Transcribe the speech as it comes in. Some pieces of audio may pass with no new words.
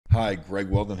Hi, Greg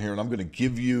Weldon here, and I'm going to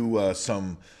give you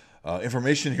some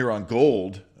information here on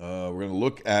gold. We're going to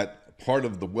look at part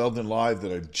of the Weldon Live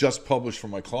that I've just published for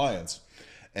my clients.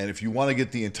 And if you want to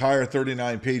get the entire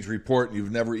 39-page report and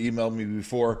you've never emailed me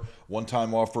before,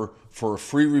 one-time offer for a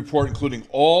free report, including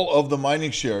all of the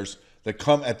mining shares that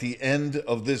come at the end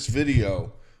of this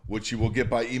video, which you will get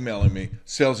by emailing me,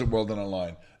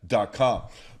 sales@weldononline.com.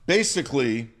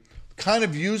 Basically, kind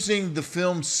of using the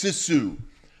film Sisu.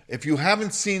 If you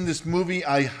haven't seen this movie,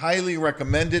 I highly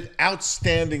recommend it.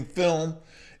 Outstanding film.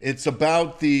 It's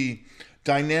about the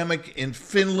dynamic in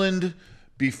Finland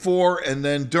before and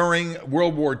then during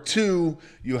World War II.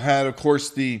 You had, of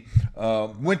course, the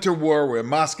Winter War where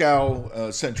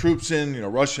Moscow sent troops in.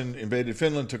 Russian invaded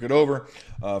Finland, took it over.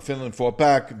 Finland fought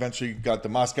back, eventually got the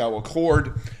Moscow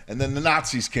Accord, and then the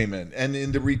Nazis came in. And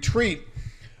in the retreat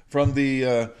from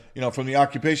the from the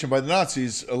occupation by the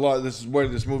Nazis, this is where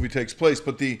this movie takes place.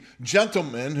 But the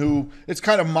gentleman who it's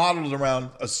kind of modeled around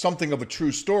something of a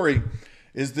true story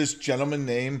is this gentleman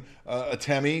named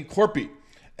Atami Korpi.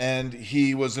 And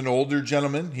he was an older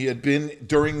gentleman. He had been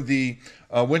during the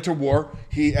Winter War.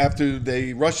 After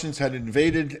the Russians had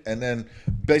invaded and then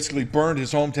basically burned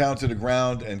his hometown to the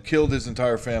ground and killed his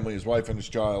entire family, his wife and his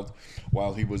child,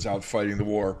 while he was out fighting the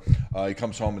war. He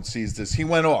comes home and sees this. He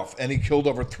went off and he killed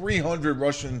over 300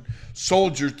 Russian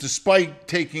soldiers despite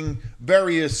taking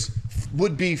various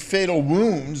would-be fatal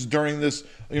wounds during this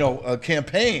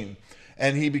campaign.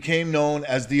 And he became known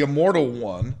as the Immortal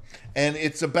One. And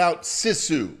it's about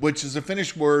Sisu, which is a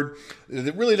Finnish word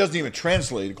that really doesn't even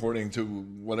translate according to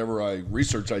whatever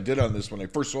research I did on this when I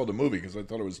first saw the movie, because I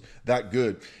thought it was that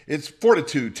good. It's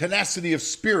fortitude, tenacity of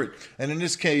spirit. And in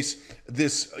this case,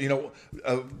 this,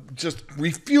 just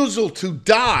refusal to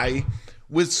die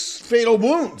with fatal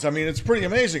wounds. I mean, it's pretty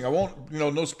amazing. I won't,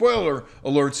 no spoiler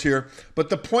alerts here, but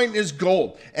the point is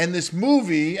gold. And this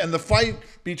movie and the fight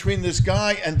between this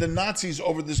guy and the Nazis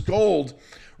over this gold,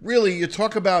 really, you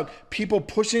talk about people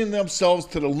pushing themselves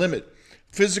to the limit,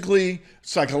 physically,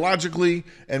 psychologically,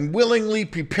 and willingly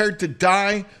prepared to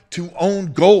die to own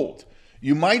gold.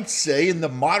 You might say in the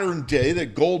modern day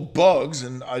that gold bugs,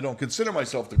 and I don't consider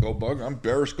myself the gold bug. I'm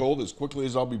bearish gold as quickly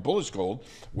as I'll be bullish gold.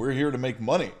 We're here to make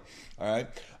money. All right.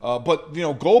 But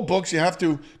gold books, you have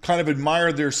to kind of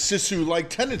admire their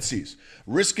Sisu-like tendencies,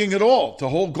 risking it all to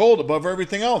hold gold above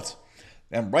everything else.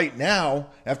 And right now,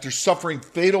 after suffering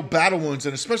fatal battle wounds,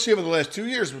 and especially over the last 2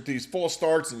 years with these false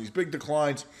starts and these big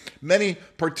declines, many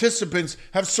participants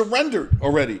have surrendered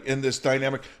already in this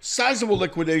dynamic. Sizable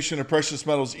liquidation of precious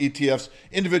metals, ETFs,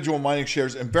 individual mining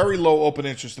shares, and very low open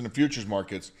interest in the futures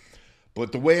markets.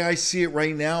 But the way I see it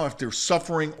right now, after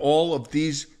suffering all of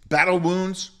these battle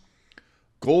wounds,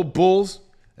 gold bulls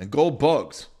and gold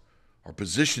bugs are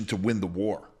positioned to win the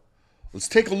war. Let's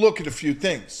take a look at a few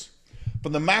things.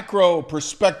 From the macro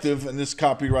perspective, and this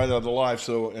copyright out of the live,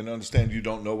 and understand you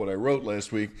don't know what I wrote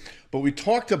last week, but we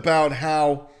talked about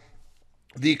how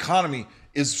the economy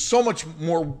is so much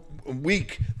more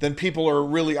weak than people are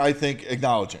really, I think,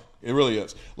 acknowledging. It really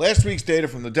is. Last week's data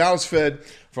from the Dallas Fed,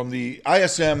 from the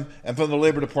ISM, and from the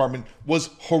Labor Department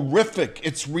was horrific.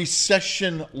 It's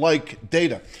recession-like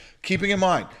data. Keeping in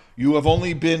mind, you have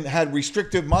only had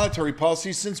restrictive monetary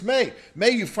policy since May.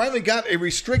 You finally got a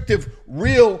restrictive,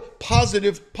 real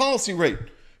positive policy rate.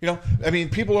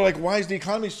 People are like, why is the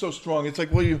economy so strong? It's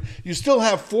like, well, you still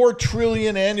have $4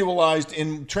 trillion annualized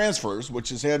in transfers,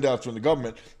 which is handouts from the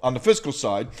government on the fiscal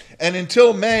side. And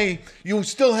until May, you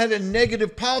still had a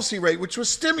negative policy rate, which was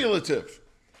stimulative.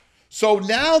 So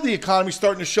now the economy's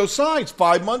starting to show signs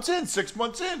 5 months in, 6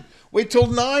 months in. Wait till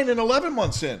 9 and 11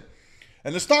 months in.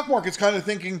 And the stock market's kind of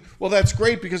thinking, well, that's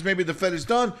great because maybe the Fed is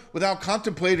done, without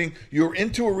contemplating you're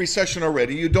into a recession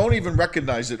already. You don't even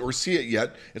recognize it or see it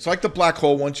yet. It's like the black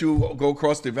hole. Once you go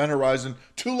across the event horizon,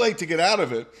 too late to get out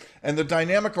of it. And the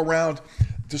dynamic around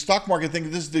the stock market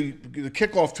thinking this is the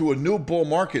kickoff to a new bull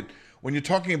market. When you're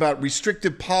talking about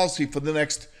restrictive policy for the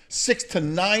next 6 to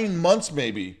 9 months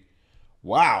maybe,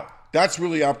 wow, that's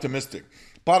really optimistic.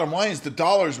 Bottom line is the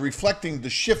dollar is reflecting the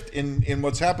shift in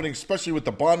what's happening, especially with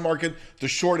the bond market. The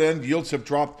short end yields have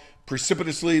dropped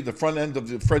precipitously. The front end of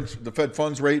the Fed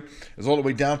funds rate is all the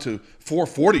way down to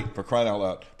 4.40 for crying out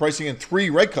loud, pricing in 3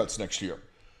 rate cuts next year.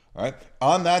 All right.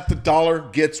 On that, the dollar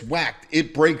gets whacked.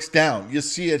 It breaks down. You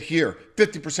see it here.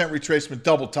 50% retracement,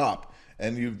 double top.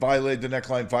 And you violate the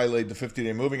neckline, violate the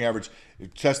 50-day moving average,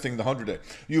 testing the 100-day.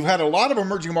 You've had a lot of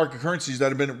emerging market currencies that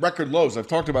have been at record lows. I've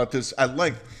talked about this at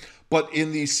length. But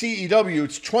in the CEW,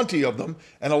 it's 20 of them,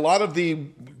 and a lot of the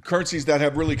currencies that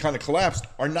have really kind of collapsed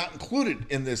are not included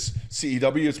in this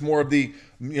CEW. It's more of the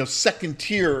second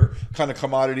tier kind of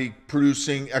commodity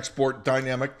producing export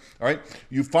dynamic. All right,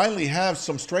 you finally have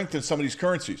some strength in some of these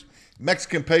currencies.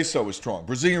 Mexican peso is strong.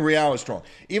 Brazilian real is strong.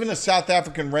 Even the South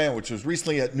African rand, which was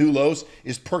recently at new lows,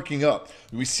 is perking up.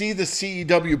 We see the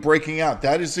CEW breaking out.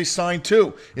 That is a sign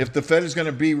too. If the Fed is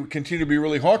going to continue to be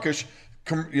really hawkish,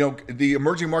 the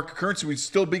emerging market currency would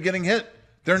still be getting hit.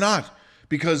 They're not,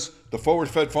 because the forward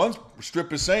Fed funds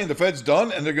strip is saying the Fed's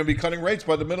done and they're going to be cutting rates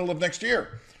by the middle of next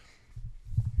year.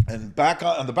 And back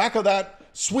on the back of that,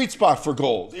 sweet spot for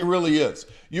gold. It really is.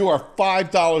 You are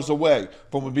 $5 away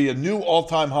from would be a new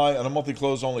all-time high on a monthly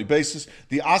close only basis.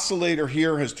 The oscillator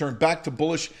here has turned back to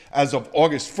bullish as of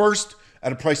August 1st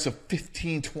at a price of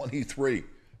 $15.23.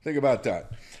 Think about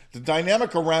that. The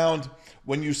dynamic around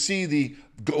when you see the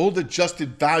gold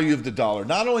adjusted value of the dollar,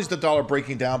 not only is the dollar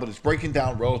breaking down, but it's breaking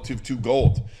down relative to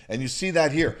gold. And you see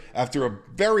that here. After a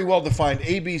very well-defined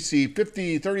ABC,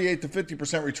 38 to 50%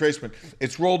 retracement,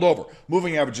 it's rolled over.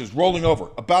 Moving averages rolling over,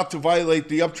 about to violate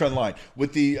the uptrend line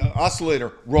with the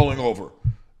oscillator rolling over.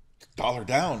 Dollar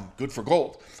down, good for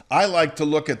gold. I like to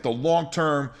look at the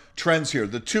long-term trends here,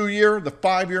 the 2-year, the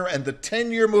 5-year, and the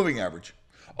 10-year moving average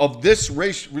of this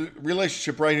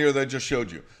relationship right here that I just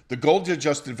showed you, the gold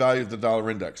adjusted value of the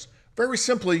dollar index. Very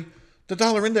simply, the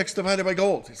dollar index divided by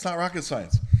gold. It's not rocket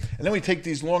science. And then we take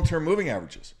these long-term moving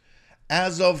averages.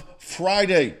 As of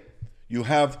Friday, you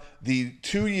have the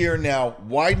 2-year now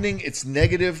widening its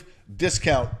negative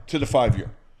discount to the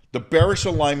 5-year. The bearish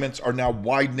alignments are now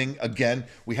widening again.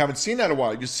 We haven't seen that in a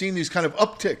while. You've seen these kind of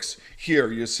upticks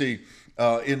here. You see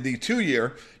in the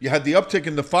 2-year, you had the uptick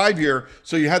in the 5-year,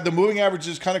 so you had the moving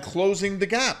averages kind of closing the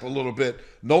gap a little bit.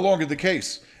 No longer the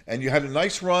case. And you had a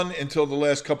nice run until the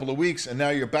last couple of weeks, and now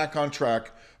you're back on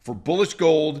track for bullish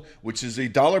gold, which is a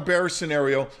dollar bearish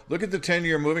scenario. Look at the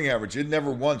 10-year moving average. It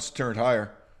never once turned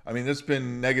higher. I mean, it's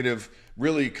been negative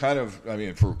really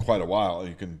for quite a while.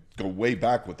 You can go way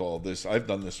back with all this. I've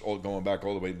done this going back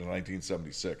all the way to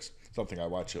 1976, something I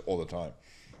watch all the time.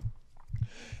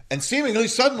 And seemingly,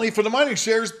 suddenly, for the mining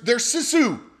shares, they're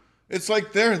Sisu. It's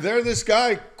like they're this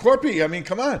guy, Corpy. I mean,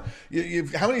 come on.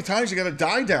 How many times you got to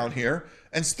die down here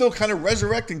and still kind of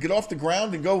resurrect and get off the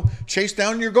ground and go chase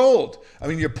down your gold? I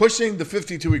mean, you're pushing the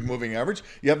 52-week moving average.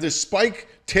 You have this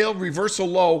spike-tailed reversal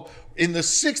low in the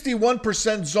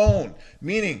 61% zone,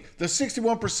 meaning the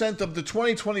 61% of the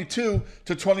 2022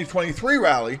 to 2023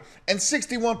 rally and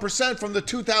 61% from the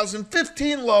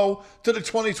 2015 low to the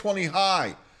 2020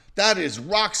 high. That is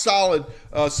rock solid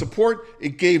support.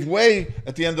 It gave way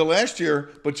at the end of last year,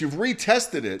 but you've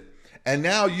retested it. And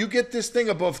now you get this thing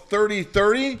above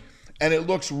 30.30, and it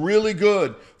looks really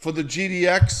good for the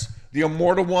GDX, the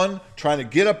immortal one, trying to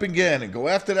get up again and go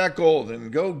after that gold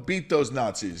and go beat those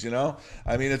Nazis, I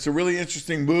mean, it's a really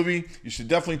interesting movie. You should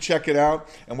definitely check it out.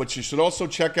 And what you should also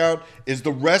check out is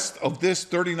the rest of this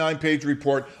 39-page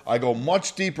report. I go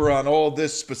much deeper on all of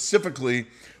this specifically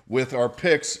with our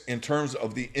picks in terms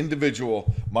of the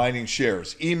individual mining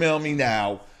shares. Email me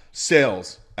now,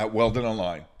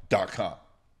 sales@weldononline.com.